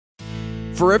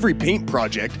For every paint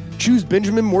project, choose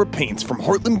Benjamin Moore Paints from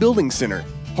Heartland Building Center.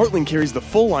 Heartland carries the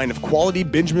full line of quality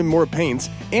Benjamin Moore paints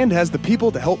and has the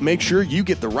people to help make sure you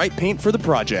get the right paint for the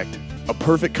project. A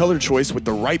perfect color choice with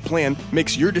the right plan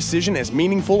makes your decision as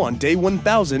meaningful on day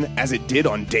 1000 as it did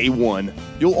on day 1.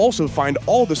 You'll also find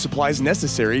all the supplies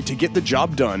necessary to get the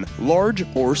job done, large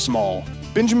or small.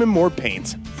 Benjamin Moore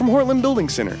Paints from Heartland Building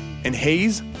Center in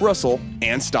Hayes, Russell,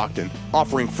 and Stockton,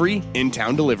 offering free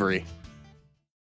in-town delivery.